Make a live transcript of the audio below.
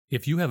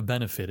If you have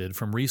benefited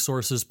from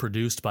resources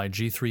produced by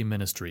G3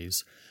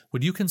 Ministries,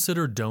 would you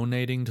consider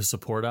donating to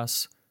support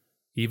us?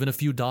 Even a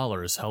few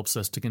dollars helps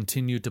us to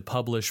continue to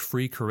publish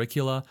free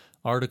curricula,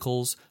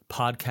 articles,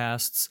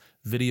 podcasts,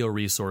 video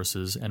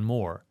resources, and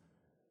more.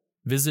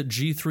 Visit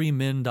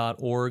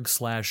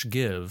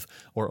g3min.org/give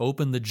or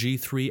open the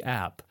G3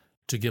 app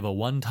to give a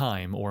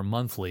one-time or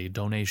monthly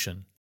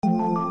donation.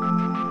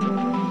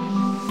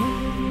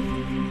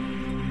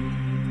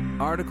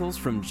 Articles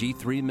from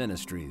G3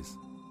 Ministries.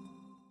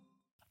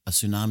 A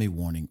Tsunami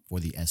Warning for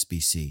the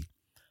SBC,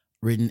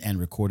 written and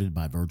recorded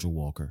by Virgil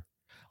Walker.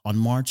 On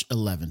March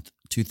 11,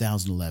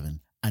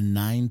 2011, a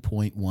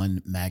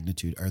 9.1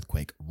 magnitude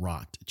earthquake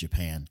rocked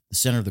Japan. The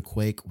center of the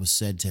quake was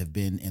said to have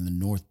been in the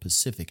North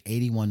Pacific,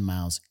 81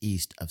 miles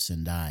east of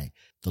Sendai,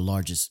 the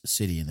largest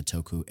city in the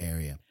Tohoku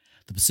area.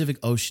 The Pacific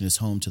Ocean is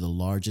home to the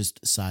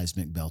largest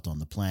seismic belt on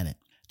the planet.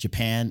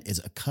 Japan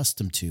is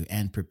accustomed to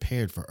and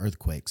prepared for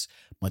earthquakes,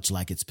 much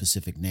like its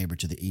Pacific neighbor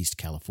to the east,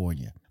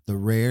 California. The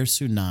rare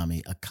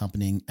tsunami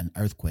accompanying an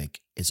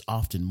earthquake is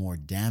often more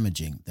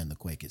damaging than the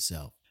quake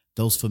itself.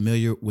 Those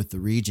familiar with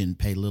the region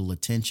pay little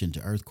attention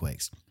to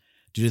earthquakes.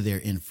 Due to their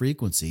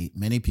infrequency,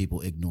 many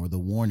people ignore the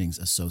warnings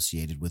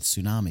associated with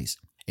tsunamis.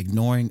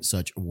 Ignoring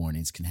such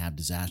warnings can have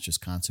disastrous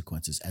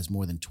consequences, as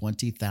more than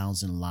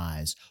 20,000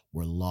 lives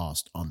were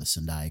lost on the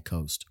Sendai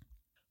coast.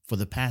 For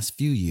the past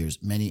few years,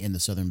 many in the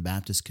Southern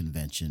Baptist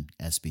Convention,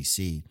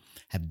 SBC,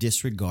 have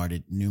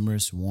disregarded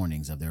numerous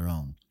warnings of their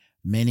own.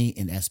 Many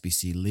in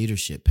SBC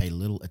leadership pay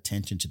little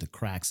attention to the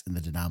cracks in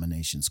the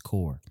denomination's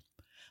core.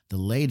 The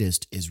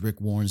latest is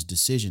Rick Warren's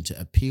decision to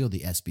appeal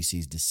the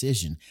SBC's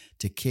decision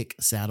to kick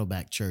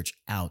Saddleback Church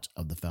out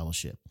of the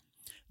fellowship.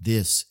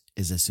 This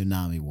is a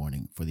tsunami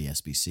warning for the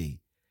SBC.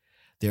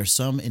 There are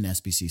some in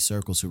SBC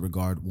circles who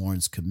regard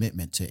Warren's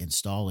commitment to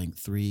installing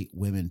 3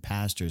 women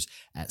pastors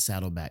at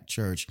Saddleback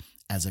Church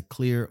as a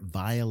clear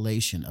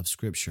violation of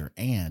Scripture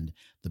and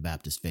the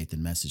Baptist Faith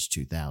and Message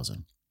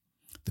 2000.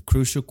 The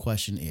crucial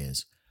question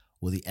is,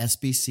 will the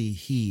SBC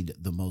heed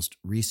the most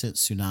recent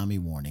tsunami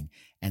warning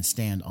and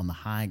stand on the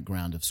high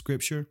ground of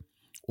Scripture,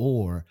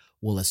 or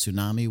will a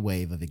tsunami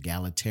wave of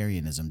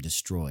egalitarianism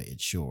destroy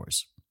its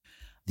shores?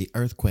 The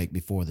earthquake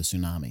before the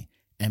tsunami,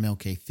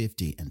 MLK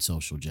 50 and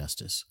social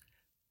justice.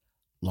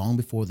 Long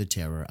before the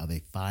terror of a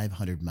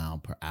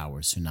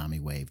 500-mile-per-hour tsunami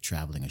wave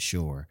traveling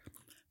ashore,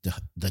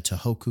 the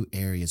Tohoku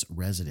area's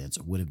residents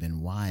would have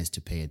been wise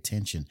to pay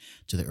attention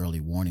to the early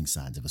warning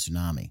signs of a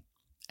tsunami,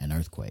 an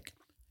earthquake.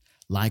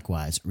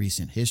 Likewise,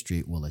 recent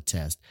history will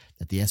attest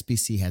that the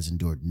SBC has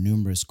endured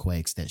numerous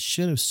quakes that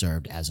should have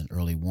served as an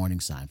early warning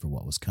sign for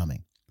what was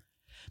coming.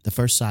 The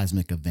first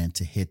seismic event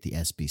to hit the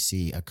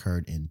SBC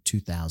occurred in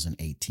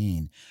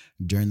 2018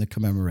 during the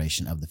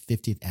commemoration of the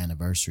 50th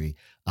anniversary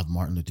of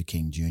Martin Luther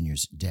King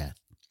Jr.'s death.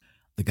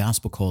 The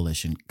Gospel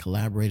Coalition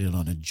collaborated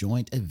on a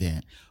joint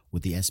event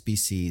with the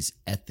SBC's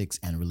Ethics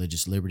and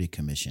Religious Liberty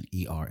Commission,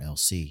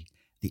 ERLC.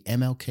 The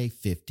MLK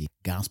 50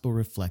 Gospel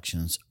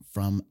Reflections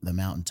from the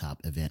Mountaintop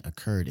event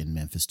occurred in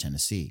Memphis,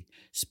 Tennessee.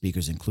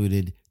 Speakers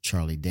included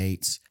Charlie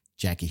Dates,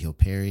 Jackie Hill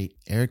Perry,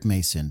 Eric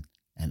Mason,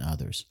 and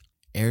others.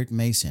 Eric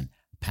Mason,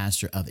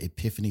 pastor of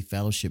Epiphany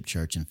Fellowship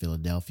Church in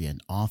Philadelphia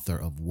and author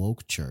of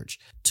Woke Church,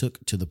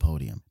 took to the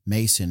podium.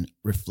 Mason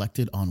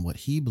reflected on what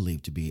he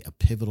believed to be a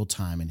pivotal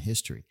time in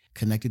history,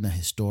 connecting the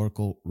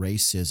historical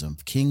racism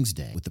of King's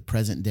Day with the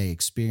present-day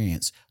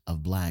experience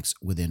of blacks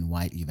within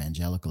white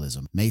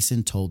evangelicalism.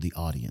 Mason told the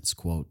audience,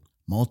 quote,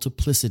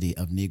 "Multiplicity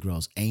of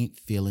Negroes ain't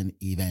feeling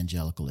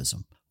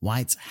evangelicalism.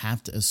 Whites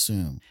have to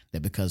assume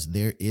that because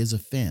there is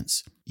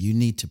offense, you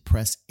need to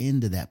press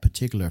into that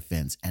particular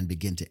offense and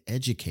begin to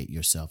educate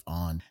yourself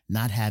on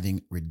not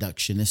having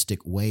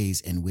reductionistic ways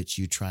in which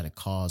you try to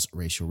cause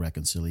racial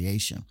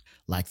reconciliation,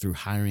 like through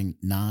hiring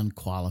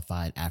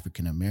non-qualified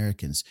African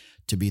Americans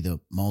to be the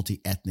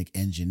multi-ethnic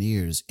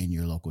engineers in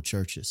your local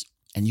churches.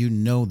 And you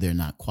know they're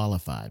not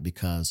qualified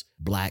because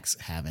blacks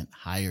haven't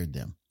hired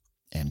them,"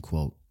 end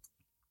quote.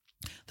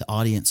 The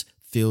audience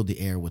filled the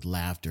air with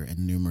laughter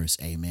and numerous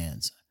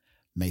amens.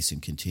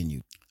 Mason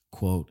continued,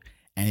 quote,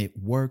 "And it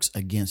works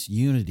against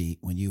unity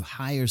when you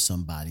hire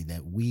somebody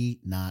that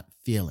we not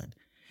feeling,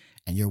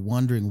 and you're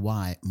wondering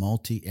why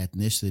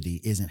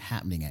multi-ethnicity isn't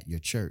happening at your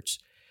church.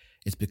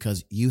 It's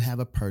because you have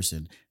a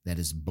person that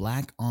is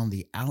black on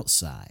the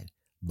outside,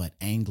 but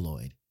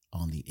Angloid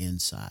on the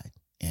inside,"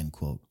 end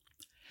quote.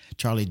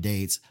 Charlie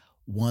Dates,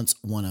 once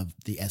one of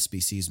the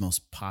SBC's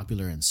most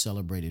popular and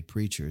celebrated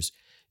preachers,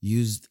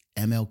 used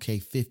MLK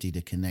 50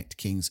 to connect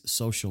King's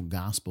social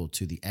gospel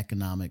to the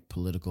economic,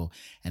 political,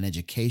 and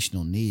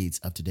educational needs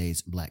of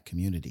today's black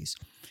communities.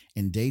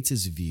 In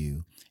Dates'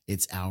 view,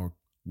 it's our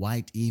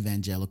white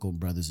evangelical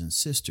brothers and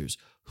sisters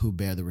who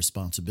bear the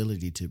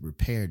responsibility to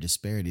repair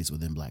disparities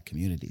within black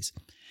communities.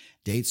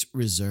 Dates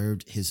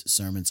reserved his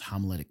sermon's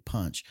homiletic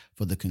punch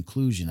for the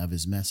conclusion of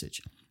his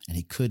message, and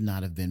he could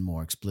not have been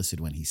more explicit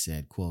when he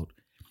said, quote,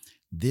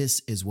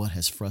 This is what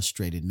has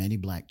frustrated many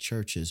black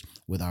churches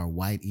with our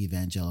white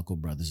evangelical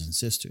brothers and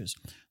sisters.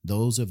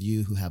 Those of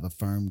you who have a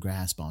firm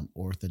grasp on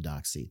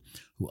orthodoxy,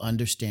 who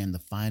understand the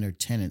finer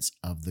tenets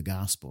of the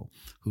gospel,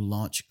 who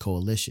launch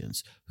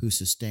coalitions, who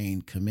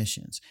sustain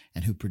commissions,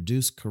 and who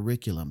produce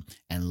curriculum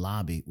and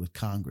lobby with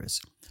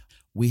Congress.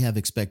 We have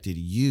expected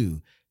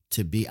you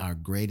to be our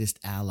greatest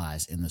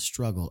allies in the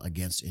struggle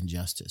against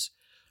injustice.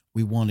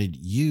 We wanted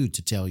you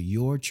to tell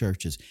your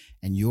churches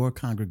and your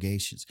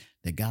congregations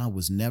that God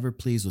was never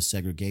pleased with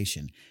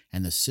segregation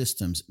and the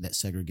systems that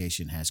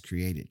segregation has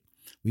created.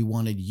 We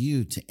wanted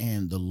you to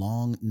end the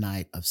long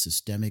night of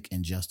systemic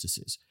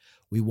injustices.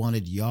 We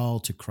wanted y'all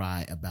to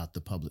cry about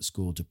the public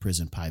school to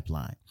prison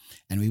pipeline,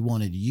 and we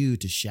wanted you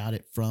to shout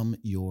it from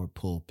your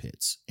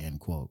pulpits,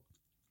 end quote.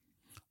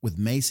 With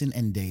Mason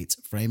and Dates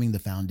framing the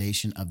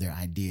foundation of their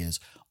ideas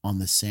on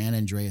the San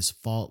Andreas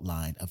fault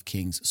line of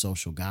King's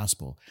social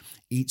gospel,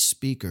 each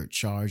speaker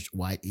charged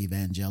white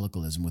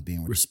evangelicalism with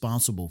being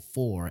responsible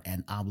for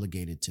and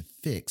obligated to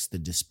fix the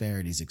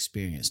disparities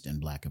experienced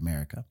in Black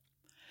America.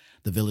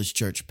 The Village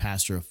Church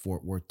pastor of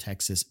Fort Worth,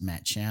 Texas,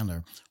 Matt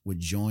Chandler, would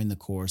join the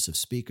chorus of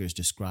speakers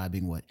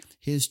describing what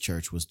his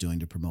church was doing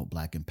to promote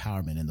Black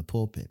empowerment in the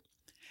pulpit.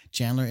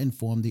 Chandler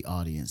informed the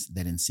audience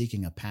that in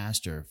seeking a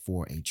pastor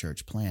for a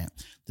church plant,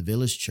 the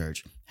Village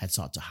Church had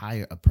sought to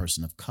hire a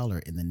person of color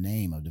in the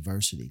name of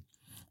diversity.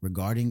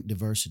 Regarding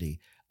diversity,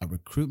 a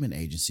recruitment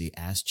agency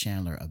asked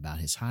Chandler about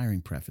his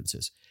hiring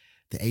preferences.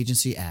 The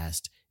agency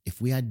asked,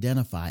 "If we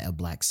identify a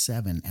Black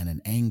 7 and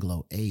an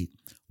Anglo 8,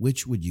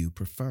 which would you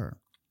prefer?"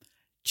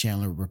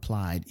 Chandler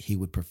replied he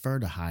would prefer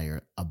to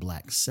hire a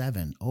Black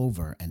 7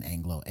 over an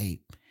Anglo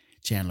 8.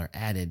 Chandler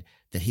added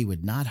that he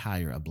would not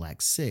hire a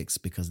Black 6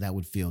 because that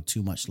would feel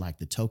too much like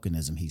the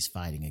tokenism he's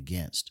fighting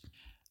against.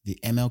 The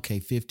MLK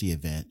 50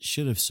 event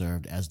should have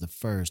served as the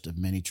first of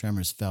many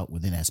tremors felt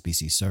within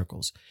SBC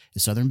circles.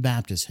 If Southern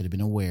Baptists had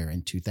been aware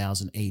in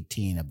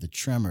 2018 of the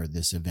tremor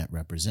this event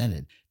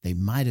represented, they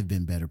might have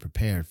been better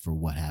prepared for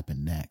what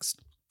happened next.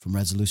 From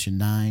Resolution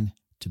 9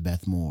 to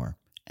Beth Moore,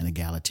 an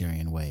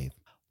egalitarian wave.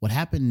 What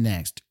happened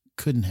next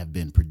couldn't have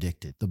been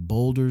predicted. The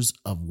boulders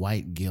of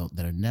white guilt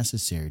that are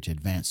necessary to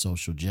advance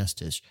social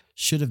justice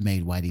should have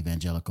made white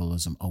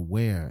evangelicalism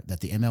aware that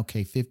the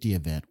MLK 50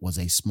 event was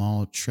a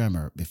small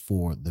tremor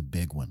before the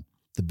big one.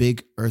 The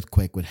big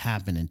earthquake would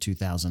happen in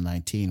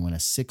 2019 when a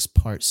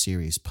 6-part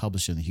series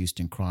published in the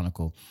Houston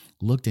Chronicle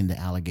looked into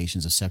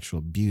allegations of sexual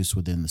abuse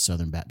within the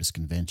Southern Baptist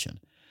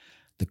Convention.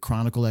 The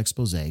Chronicle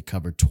expose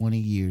covered 20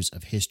 years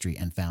of history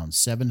and found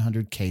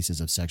 700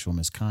 cases of sexual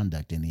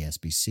misconduct in the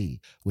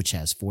SBC, which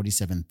has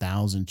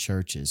 47,000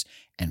 churches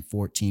and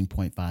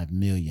 14.5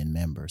 million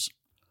members.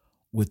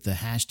 With the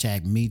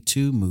hashtag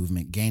 #MeToo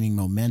movement gaining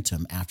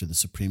momentum after the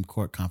Supreme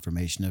Court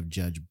confirmation of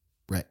Judge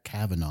Brett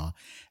Kavanaugh,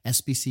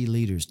 SBC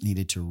leaders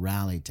needed to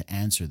rally to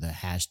answer the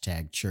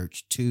hashtag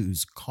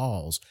Church2's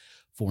calls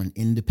for an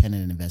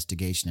independent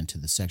investigation into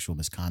the sexual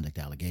misconduct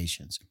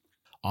allegations.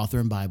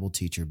 Author and Bible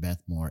teacher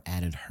Beth Moore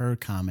added her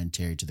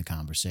commentary to the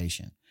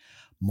conversation.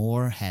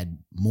 Moore had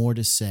more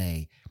to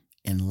say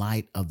in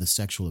light of the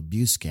sexual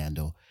abuse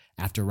scandal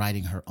after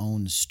writing her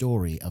own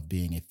story of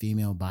being a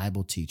female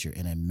Bible teacher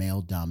in a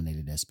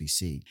male-dominated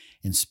SBC.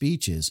 In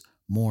speeches,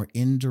 Moore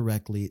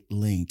indirectly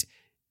linked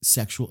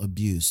sexual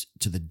abuse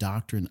to the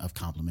doctrine of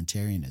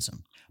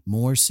complementarianism.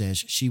 Moore says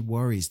she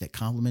worries that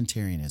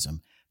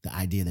complementarianism, the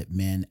idea that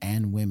men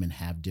and women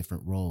have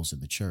different roles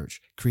in the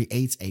church,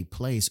 creates a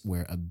place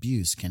where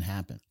abuse can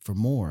happen. For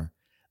Moore,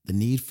 the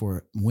need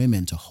for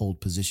women to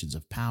hold positions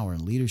of power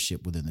and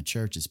leadership within the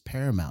church is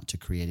paramount to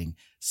creating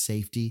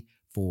safety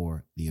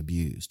for the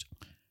abused.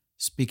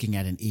 Speaking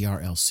at an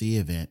ERLC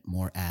event,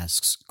 Moore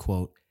asks,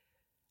 quote,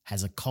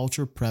 "Has a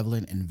culture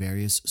prevalent in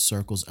various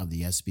circles of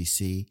the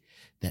SBC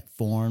that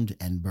formed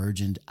and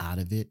burgeoned out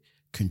of it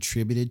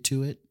contributed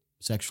to it,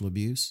 sexual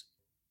abuse?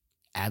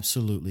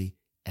 Absolutely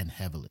and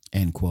heavily,"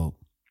 end quote.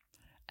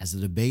 As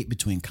the debate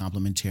between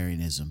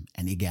complementarianism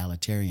and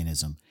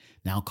egalitarianism,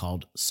 now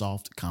called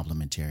soft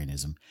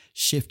complementarianism,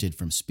 shifted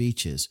from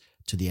speeches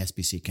to the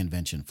SBC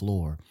convention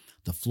floor,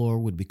 the floor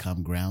would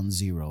become ground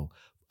zero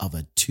of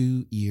a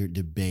 2-year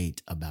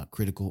debate about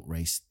critical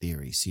race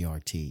theory,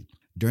 CRT.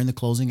 During the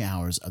closing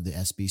hours of the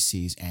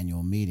SBC's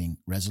annual meeting,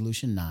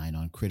 Resolution 9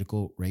 on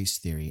critical race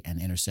theory and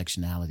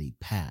intersectionality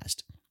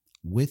passed.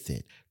 With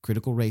it,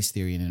 critical race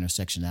theory and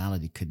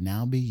intersectionality could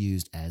now be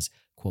used as,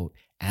 quote,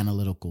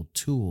 analytical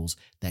tools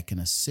that can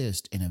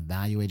assist in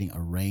evaluating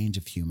a range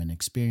of human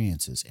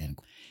experiences, end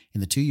quote.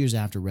 In the 2 years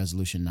after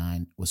Resolution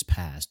 9 was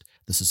passed,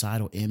 the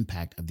societal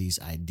impact of these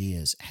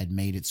ideas had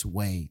made its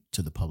way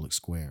to the public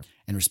square.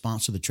 In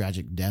response to the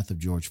tragic death of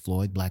George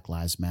Floyd, Black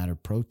Lives Matter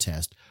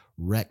protest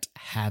wreaked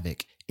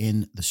havoc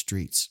in the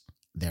streets.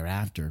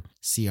 Thereafter,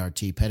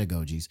 CRT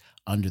pedagogies,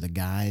 under the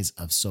guise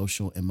of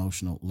social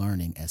emotional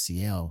learning,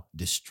 SEL,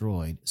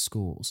 destroyed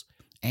schools.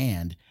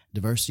 And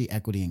diversity,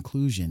 equity,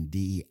 inclusion,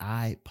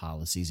 DEI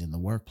policies in the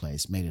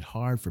workplace made it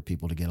hard for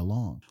people to get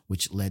along,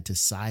 which led to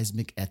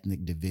seismic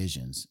ethnic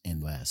divisions in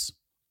the U.S.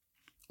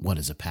 What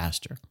is a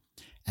pastor?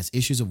 As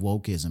issues of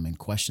wokeism and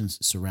questions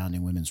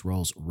surrounding women's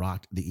roles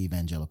rocked the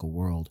evangelical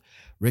world,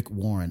 Rick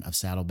Warren of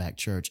Saddleback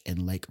Church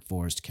in Lake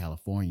Forest,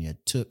 California,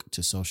 took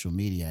to social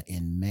media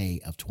in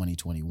May of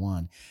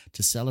 2021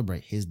 to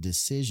celebrate his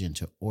decision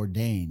to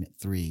ordain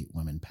 3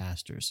 women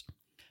pastors.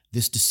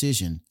 This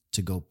decision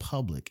to go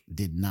public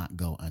did not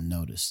go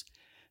unnoticed.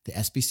 The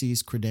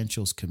SBC's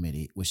Credentials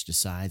Committee, which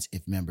decides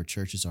if member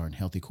churches are in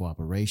healthy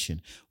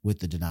cooperation with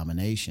the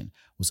denomination,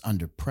 was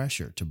under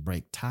pressure to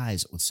break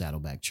ties with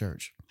Saddleback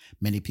Church.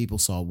 Many people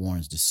saw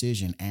Warren's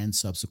decision and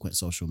subsequent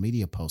social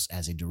media posts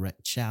as a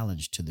direct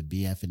challenge to the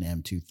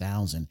BF&M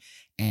 2000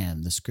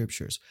 and the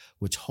scriptures,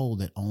 which hold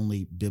that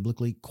only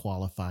biblically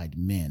qualified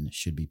men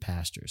should be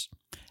pastors.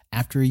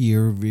 After a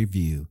year of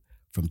review,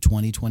 from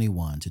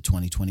 2021 to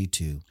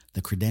 2022,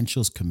 the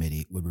Credentials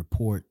Committee would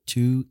report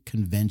to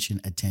convention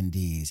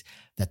attendees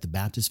that the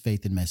Baptist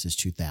Faith and Message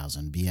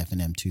 2000,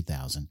 BF&M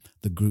 2000,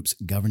 the group's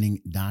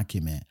governing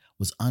document,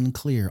 was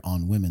unclear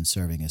on women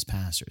serving as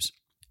pastors.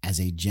 As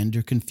a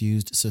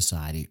gender-confused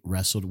society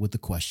wrestled with the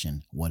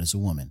question, what is a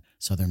woman?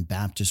 Southern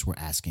Baptists were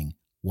asking,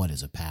 what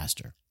is a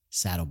pastor?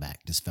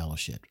 Saddleback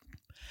disfellowshipped.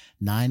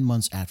 9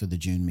 months after the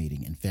June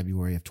meeting in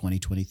February of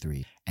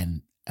 2023,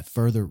 and a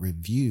further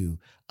review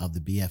of the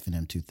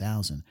BF&M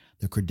 2000,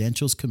 the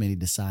Credentials Committee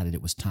decided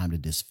it was time to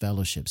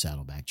disfellowship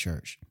Saddleback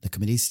Church. The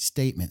committee's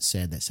statement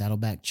said that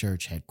Saddleback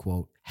Church had,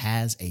 quote,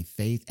 has a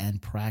faith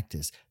and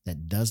practice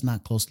that does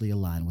not closely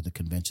align with the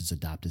convention's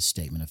adopted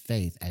statement of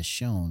faith, as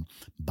shown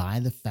by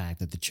the fact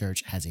that the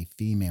church has a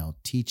female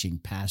teaching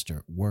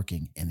pastor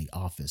working in the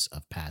office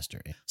of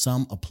pastor.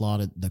 Some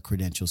applauded the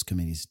Credentials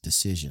Committee's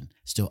decision.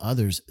 Still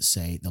others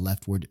say the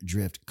leftward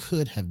drift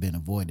could have been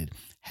avoided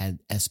had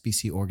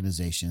SBC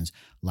organizations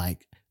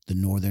like the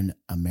Northern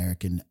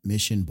American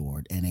Mission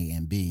Board,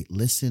 NAMB,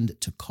 listened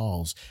to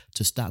calls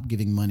to stop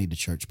giving money to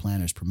church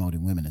planners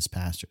promoting women as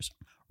pastors.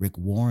 Rick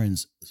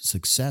Warren's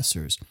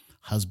successors,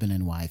 husband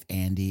and wife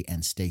Andy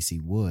and Stacy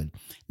Wood,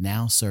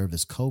 now serve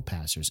as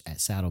co-pastors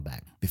at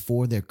Saddleback.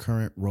 Before their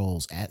current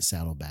roles at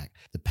Saddleback,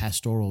 the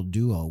pastoral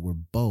duo were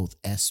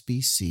both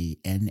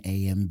SBC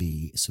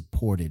NAMB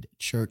supported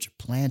church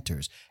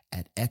planters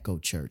at Echo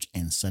Church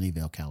in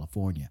Sunnyvale,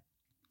 California.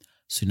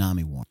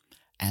 Tsunami Warning.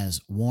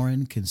 As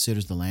Warren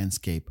considers the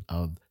landscape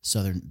of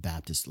Southern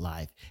Baptist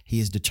life,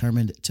 he is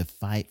determined to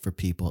fight for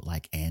people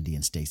like Andy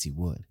and Stacy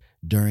Wood.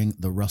 During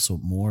the Russell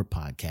Moore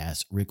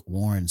podcast, Rick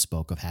Warren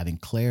spoke of having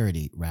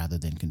clarity rather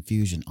than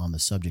confusion on the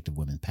subject of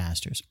women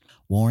pastors.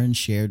 Warren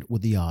shared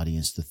with the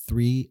audience the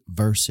 3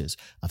 verses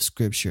of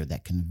scripture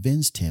that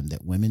convinced him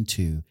that women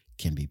too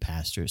can be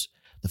pastors.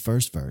 The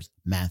first verse,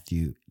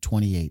 Matthew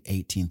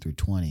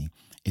 28:18-20,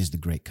 is the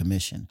Great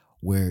Commission,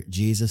 where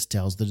Jesus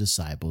tells the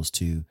disciples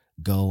to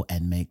go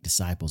and make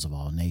disciples of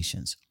all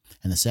nations.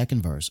 And the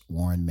second verse,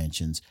 Warren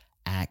mentions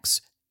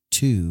Acts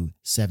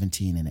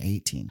 2:17 and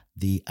 18,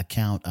 the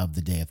account of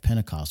the day of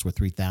Pentecost, where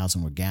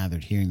 3,000 were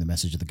gathered hearing the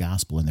message of the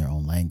gospel in their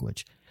own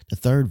language. The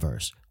third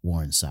verse,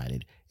 Warren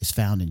cited, is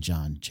found in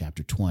John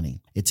chapter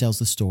 20. It tells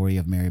the story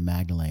of Mary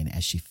Magdalene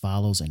as she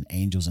follows an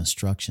angel's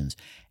instructions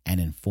and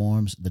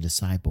informs the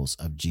disciples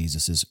of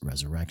Jesus'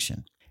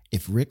 resurrection.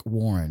 If Rick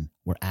Warren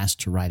were asked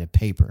to write a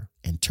paper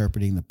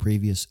interpreting the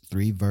previous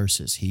 3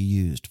 verses he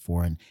used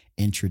for an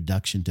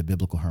Introduction to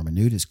Biblical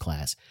Hermeneutics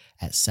class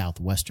at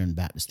Southwestern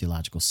Baptist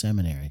Theological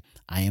Seminary,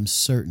 I am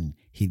certain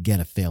he'd get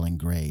a failing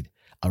grade,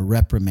 a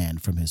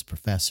reprimand from his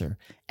professor,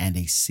 and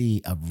a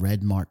sea of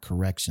red mark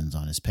corrections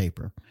on his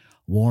paper.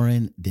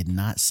 Warren did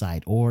not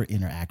cite or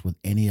interact with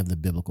any of the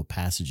biblical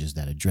passages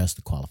that address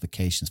the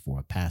qualifications for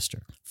a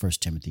pastor. 1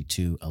 Timothy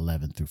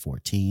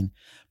 2:11-14,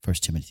 1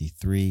 Timothy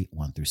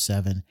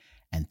 3:1-7,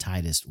 and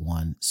Titus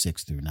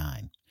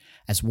 1:6-9.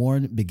 As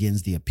Warren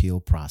begins the appeal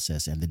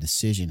process and the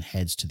decision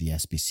heads to the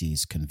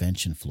SBC's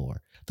convention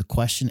floor, the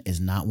question is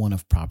not one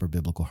of proper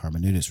biblical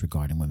hermeneutics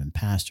regarding women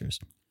pastors.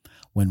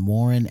 When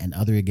Warren and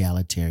other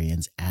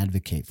egalitarians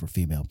advocate for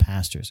female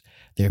pastors,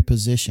 their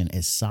position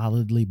is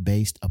solidly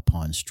based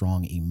upon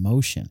strong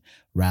emotion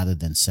rather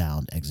than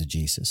sound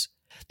exegesis.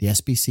 The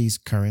SBC's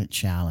current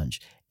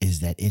challenge is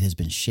that it has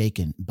been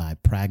shaken by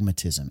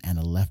pragmatism and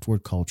a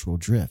leftward cultural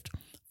drift.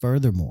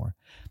 Furthermore,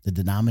 the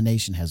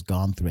denomination has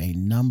gone through a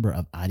number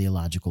of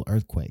ideological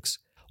earthquakes.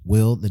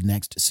 Will the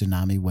next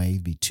tsunami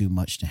wave be too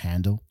much to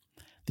handle?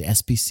 The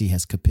SBC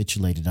has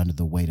capitulated under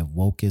the weight of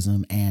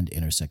wokeism and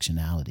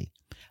intersectionality.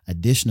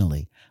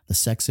 Additionally, the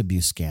sex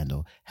abuse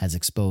scandal has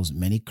exposed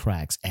many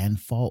cracks and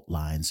fault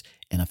lines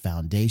in a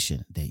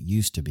foundation that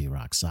used to be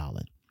rock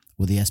solid.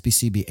 Will the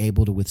SBC be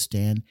able to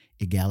withstand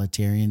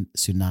egalitarian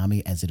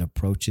tsunami as it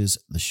approaches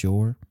the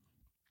shore?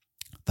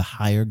 The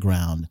higher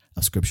ground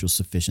of scriptural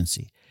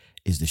sufficiency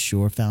is the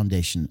sure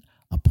foundation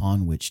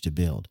upon which to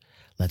build.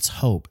 Let's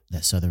hope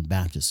that Southern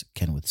Baptists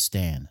can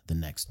withstand the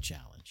next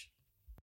challenge.